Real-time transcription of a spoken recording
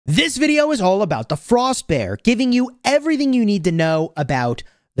This video is all about the Frostbear, giving you everything you need to know about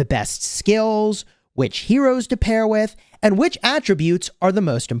the best skills, which heroes to pair with, and which attributes are the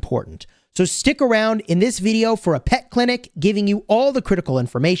most important. So stick around in this video for a pet clinic giving you all the critical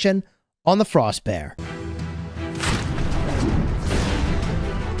information on the Frostbear.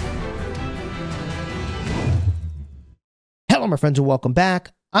 Hello my friends and welcome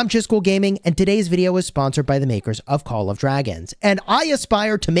back. I'm Chisgule Gaming, and today's video is sponsored by the makers of Call of Dragons, and I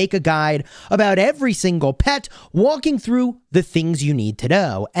aspire to make a guide about every single pet, walking through the things you need to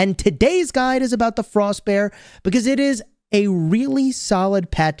know. And today's guide is about the Frostbear because it is a really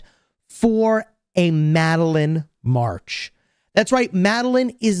solid pet for a Madeline March. That's right,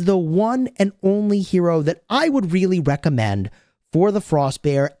 Madeline is the one and only hero that I would really recommend for the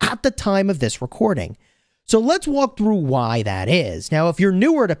Frostbear at the time of this recording. So let's walk through why that is. Now, if you're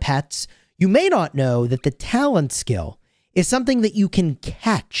newer to pets, you may not know that the talent skill is something that you can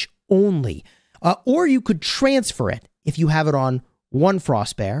catch only, or you could transfer it. If you have it on one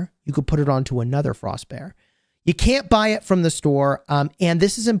Frostbear, you could put it onto another Frostbear. You can't buy it from the store, and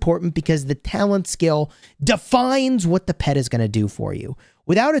this is important because the talent skill defines what the pet is going to do for you.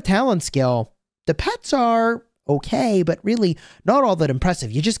 Without a talent skill, the pets are okay, but really not all that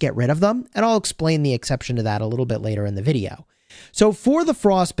impressive. You just get rid of them, and I'll explain the exception to that a little bit later in the video. So for the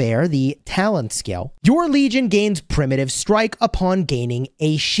Frostbear, the talent skill, your Legion gains primitive strike upon gaining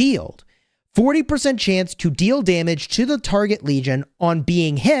a shield. 40% chance to deal damage to the target Legion on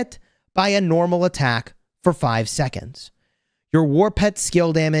being hit by a normal attack for 5 seconds. Your War Pet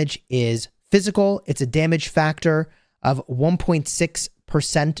skill damage is physical. It's a damage factor of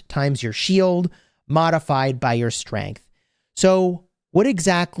 1.6% times your shield, modified by your strength. So what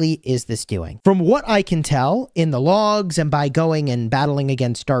exactly is this doing? From what I can tell in the logs and by going and battling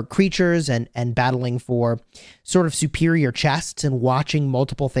against dark creatures and battling for sort of superior chests and watching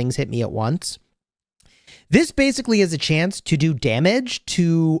multiple things hit me at once, this basically is a chance to do damage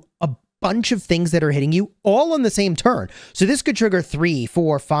to a bunch of things that are hitting you all on the same turn. So this could trigger 3,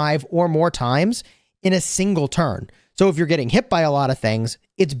 4, 5 or more times in a single turn. So if you're getting hit by a lot of things,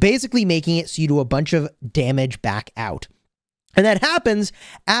 it's basically making it so you do a bunch of damage back out. And that happens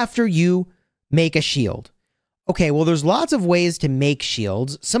after you make a shield. Okay, well, there's lots of ways to make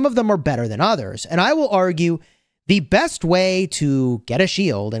shields. Some of them are better than others. And I will argue the best way to get a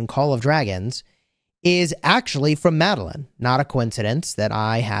shield in Call of Dragons is actually from Madeline. Not a coincidence that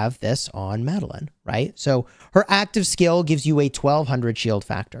I have this on Madeline, right? So her active skill gives you a 1200 shield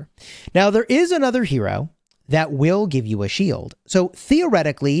factor. Now, there is another hero that will give you a shield. So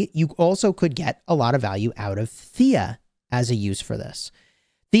theoretically, you also could get a lot of value out of Thea as a use for this.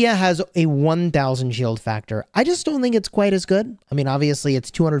 Thea has a 1000 shield factor. I just don't think it's quite as good. I mean, obviously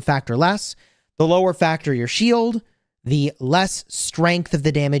it's 200 factor less. The lower factor your shield, the less strength of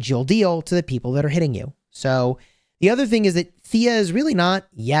the damage you'll deal to the people that are hitting you. So the other thing is that Thea is really not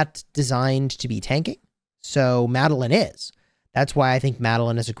yet designed to be tanking. So Madeline is. That's why I think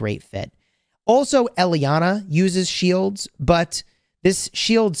Madeline is a great fit. Also, Eliana uses shields, but this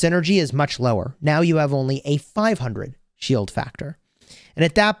shield synergy is much lower. Now you have only a 500 shield factor. And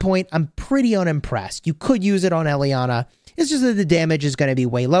at that point, I'm pretty unimpressed. You could use it on Eliana. It's just that the damage is going to be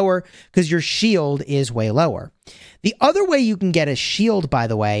way lower because your shield is way lower. The other way you can get a shield, by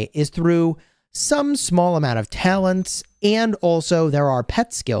the way, is through some small amount of talents, and also there are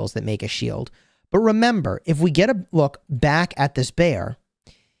pet skills that make a shield. But remember, if we get a look back at this bear,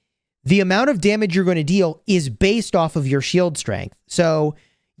 the amount of damage you're going to deal is based off of your shield strength. So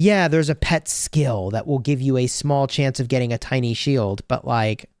yeah, there's a pet skill that will give you a small chance of getting a tiny shield, but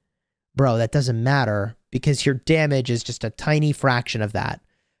like, bro, that doesn't matter because your damage is just a tiny fraction of that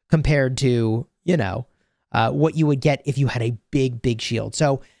compared to, you know, what you would get if you had a big shield.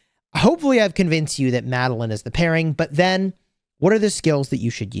 So hopefully I've convinced you that Madeline is the pairing, but then what are the skills that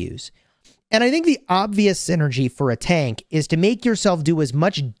you should use? And I think the obvious synergy for a tank is to make yourself do as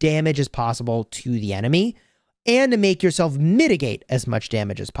much damage as possible to the enemy and to make yourself mitigate as much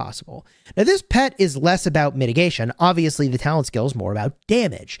damage as possible. Now, this pet is less about mitigation. Obviously, the talent skill is more about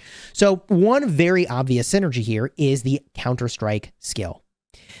damage. So one very obvious synergy here is the Counter-Strike skill.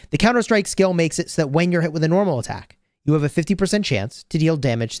 The Counter-Strike skill makes it so that when you're hit with a normal attack, you have a 50% chance to deal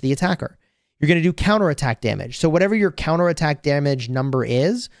damage to the attacker. You're going to do counterattack damage. So whatever your counterattack damage number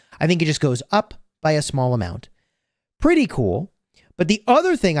is, I think it just goes up by a small amount. Pretty cool. But the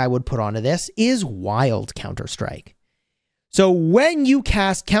other thing I would put onto this is wild Counter-Strike. So when you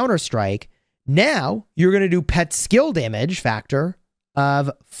cast Counter-Strike, now you're going to do pet skill damage factor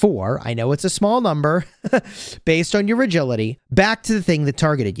of 4. I know it's a small number based on your agility, back to the thing that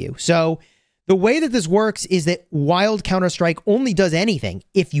targeted you. So The way that this works is that Wild Counter-Strike only does anything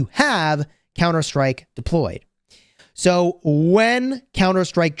if you have Counter-Strike deployed. So when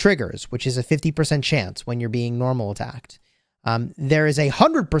Counter-Strike triggers, which is a 50% chance when you're being normal attacked, there is a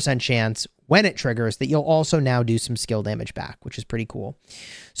 100% chance when it triggers that you'll also now do some skill damage back, which is pretty cool.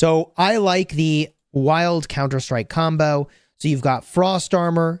 So I like the Wild Counter-Strike combo. So you've got Frost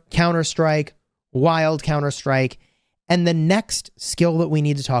Armor, Counter-Strike, Wild Counter-Strike, and the next skill that we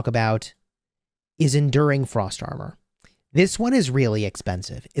need to talk about is Enduring Frost Armor. This one is really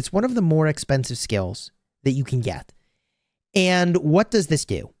expensive. It's one of the more expensive skills that you can get. And what does this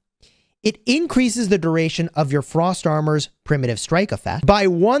do? It increases the duration of your Frost Armor's primitive strike effect by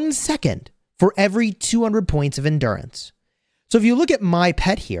 1 second for every 200 points of endurance. So if you look at my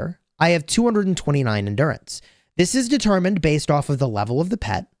pet here, I have 229 endurance. This is determined based off of the level of the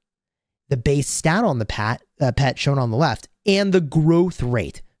pet, the base stat on the pet shown on the left, and the growth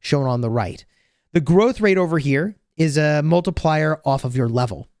rate shown on the right. The growth rate over here is a multiplier off of your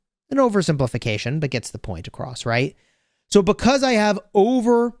level. An oversimplification, but gets the point across, right? So because I have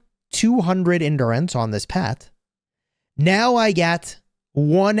over 200 endurance on this pet, now I get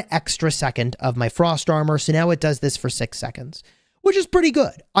 1 extra second of my Frost Armor. So now it does this for 6 seconds, which is pretty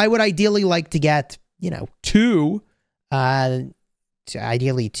good. I would ideally like to get,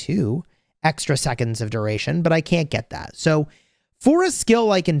 ideally 2 extra seconds of duration, but I can't get that. So for a skill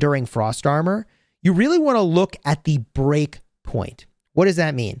like Enduring Frost Armor, you really want to look at the break point. What does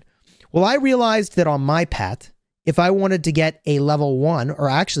that mean? Well, I realized that on my pet, if I wanted to get a level 1, or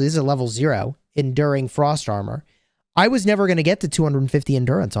actually this is a level 0, Enduring Frost Armor, I was never going to get to 250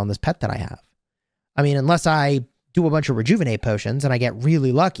 endurance on this pet that I have. I mean, unless I do a bunch of Rejuvenate potions and I get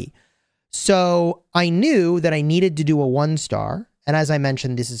really lucky. So I knew that I needed to do a 1-star. And as I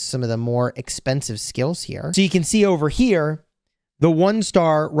mentioned, this is some of the more expensive skills here. So you can see over here, the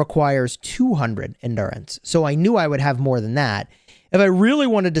 1-star requires 200 endurance. So I knew I would have more than that. If I really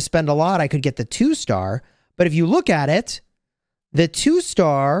wanted to spend a lot, I could get the 2-star. But if you look at it, the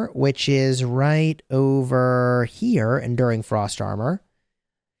 2-star, which is right over here, Enduring Frost Armor,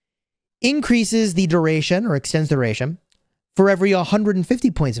 increases the duration, or extends the duration, for every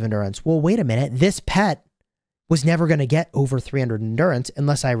 150 points of endurance. Well, wait a minute. This pet was never going to get over 300 endurance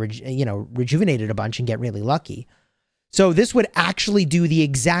unless I, rejuvenated a bunch and get really lucky. So this would actually do the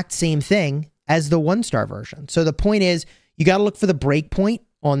exact same thing as the 1-star version. So the point is, you got to look for the break point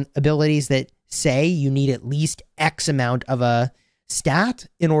on abilities that say you need at least X amount of a stat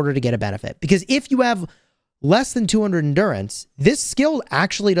in order to get a benefit. Because if you have less than 200 endurance, this skill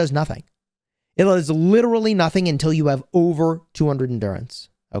actually does nothing. It does literally nothing until you have over 200 endurance,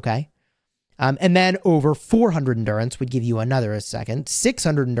 okay? And then over 400 endurance would give you another second.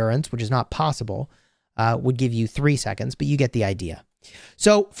 600 endurance, which is not possible, would give you 3 seconds, but you get the idea.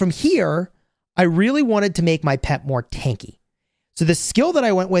 So from here, I really wanted to make my pet more tanky. So the skill that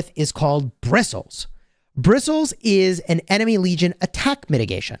I went with is called Bristles. Bristles is an enemy legion attack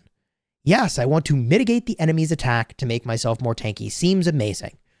mitigation. Yes, I want to mitigate the enemy's attack to make myself more tanky. Seems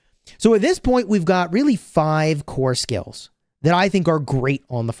amazing. So at this point, we've got really 5 core skills that I think are great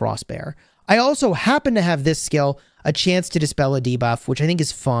on the Frostbear. I also happen to have this skill, a chance to dispel a debuff, which I think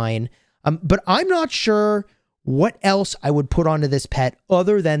is fine. But I'm not sure what else I would put onto this pet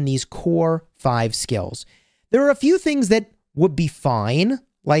other than these core 5 skills. There are a few things that would be fine,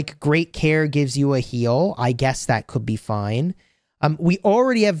 like Great Care gives you a heal. I guess that could be fine. We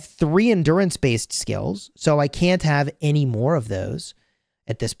already have 3 endurance-based skills, so I can't have any more of those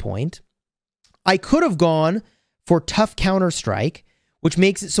at this point. I could have gone for Tough Counter-Strike, which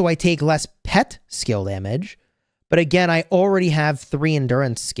makes it so I take less pet skill damage. But again, I already have 3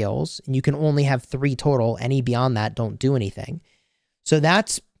 endurance skills, and you can only have 3 total. Any beyond that don't do anything. So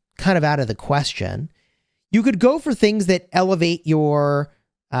that's kind of out of the question. You could go for things that elevate your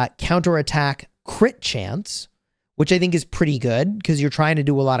counterattack crit chance, which I think is pretty good because you're trying to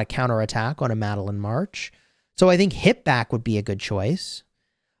do a lot of counterattack on a Madeline March. So I think hit back would be a good choice.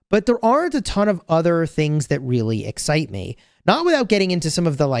 But there aren't a ton of other things that really excite me. Not without getting into some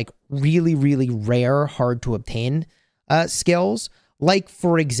of the really, really rare, hard to obtain skills. Like,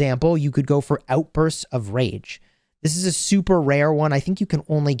 for example, you could go for Outbursts of Rage. This is a super rare one. I think you can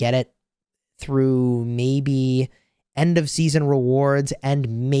only get it through maybe end of season rewards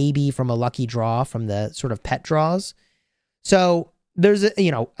and maybe from a lucky draw from the sort of pet draws. So there's a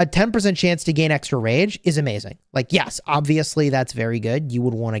 10% chance to gain extra rage is amazing. Like, yes, obviously that's very good. You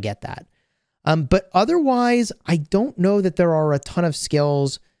would want to get that. But otherwise, I don't know that there are a ton of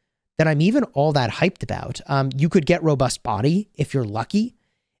skills that I'm even all that hyped about. You could get Robust Body if you're lucky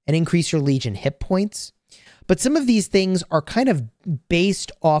and increase your Legion hit points. But some of these things are kind of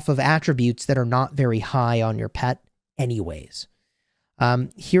based off of attributes that are not very high on your pet anyways.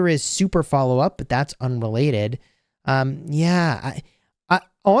 Here is super follow-up, but that's unrelated. Yeah, I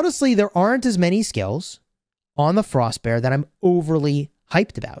honestly, there aren't as many skills on the Frostbear that I'm overly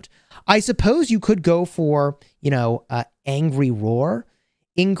hyped about. I suppose you could go for, Angry Roar,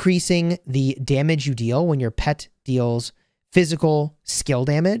 increasing the damage you deal when your pet deals physical skill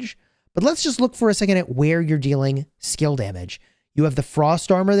damage. But let's just look for a second at where you're dealing skill damage. You have the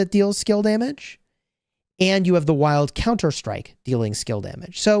Frost Armor that deals skill damage, and you have the Wild Counter-Strike dealing skill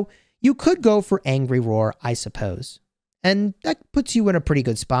damage. So you could go for Angry Roar, I suppose. And that puts you in a pretty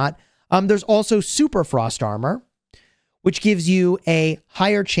good spot. There's also Super Frost Armor, which gives you a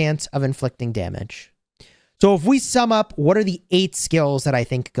higher chance of inflicting damage. So if we sum up, what are the 8 skills that I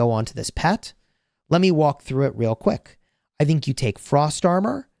think go onto this pet? Let me walk through it real quick. I think you take Frost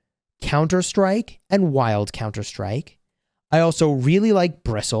Armor, Counter-Strike, and Wild Counter-Strike. I also really like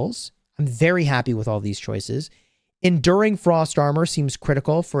Bristles. I'm very happy with all these choices. Enduring Frost Armor seems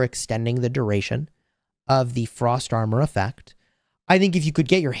critical for extending the duration of the Frost Armor effect. I think if you could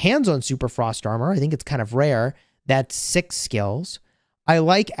get your hands on Super Frost Armor, I think it's kind of rare. That's 6 skills. I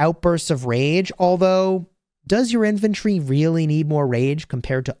like Outbursts of Rage, although does your infantry really need more rage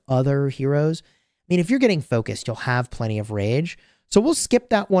compared to other heroes? I mean, if you're getting focused, you'll have plenty of rage. So we'll skip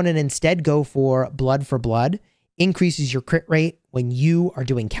that one and instead go for Blood for Blood. Increases your crit rate when you are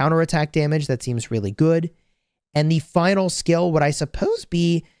doing counterattack damage. That seems really good. And the final skill would, I suppose,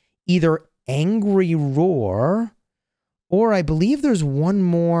 be either Angry Roar, or I believe there's one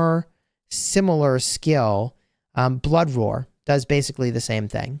more similar skill. Blood Roar does basically the same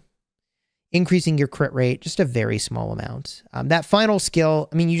thing. Increasing your crit rate, just a very small amount. That final skill,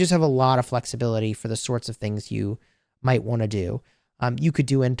 I mean, you just have a lot of flexibility for the sorts of things you might want to do. You could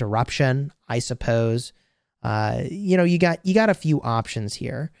do Interruption, I suppose. You got a few options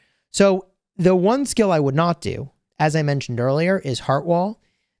here. So the one skill I would not do, as I mentioned earlier, is Heart Wall.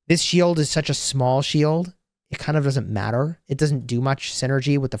 This shield is such a small shield, it kind of doesn't matter. It doesn't do much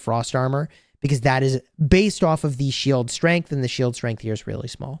synergy with the Frost Armor because that is based off of the shield strength, and the shield strength here is really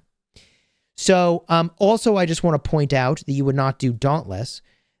small. So also, I just want to point out that you would not do Dauntless.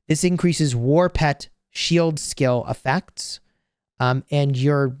 This increases War Pet shield skill effects, and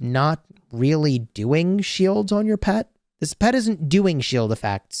you're not really doing shields on your pet. This pet isn't doing shield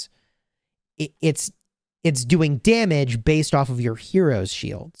effects. It's doing damage based off of your hero's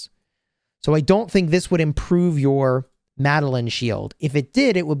shields. So I don't think this would improve your Madeline shield. If it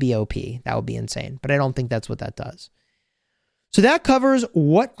did, it would be OP. That would be insane. But I don't think that's what that does. So that covers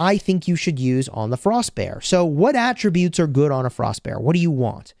what I think you should use on the Frostbear. So what attributes are good on a Frostbear? What do you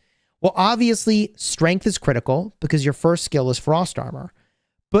want? Well, obviously, strength is critical because your first skill is Frost Armor.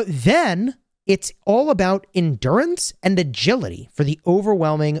 But then it's all about endurance and agility for the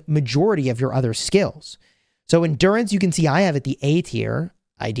overwhelming majority of your other skills. So endurance, you can see I have at the A tier.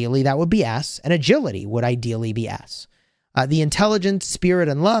 Ideally, that would be S. And agility would ideally be S. The intelligence, spirit,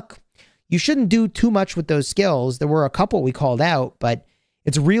 and luck, you shouldn't do too much with those skills. There were a couple we called out, but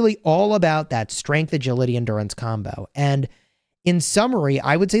it's really all about that strength, agility, endurance combo. And in summary,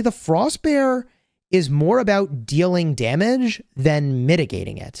 I would say the Frostbear is more about dealing damage than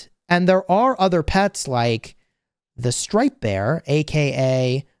mitigating it. And there are other pets like the Stripe Bear,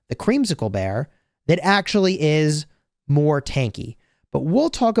 aka the Creamsicle Bear, that actually is more tanky. But we'll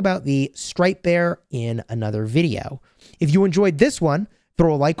talk about the Stripe Bear in another video. If you enjoyed this one,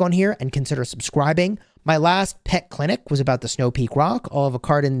 throw a like on here and consider subscribing. My last pet clinic was about the Snow Peak Rock. I'll have a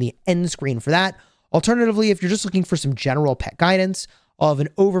card in the end screen for that. Alternatively, if you're just looking for some general pet guidance, I'll have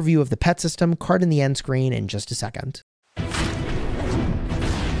an overview of the pet system, card in the end screen in just a second.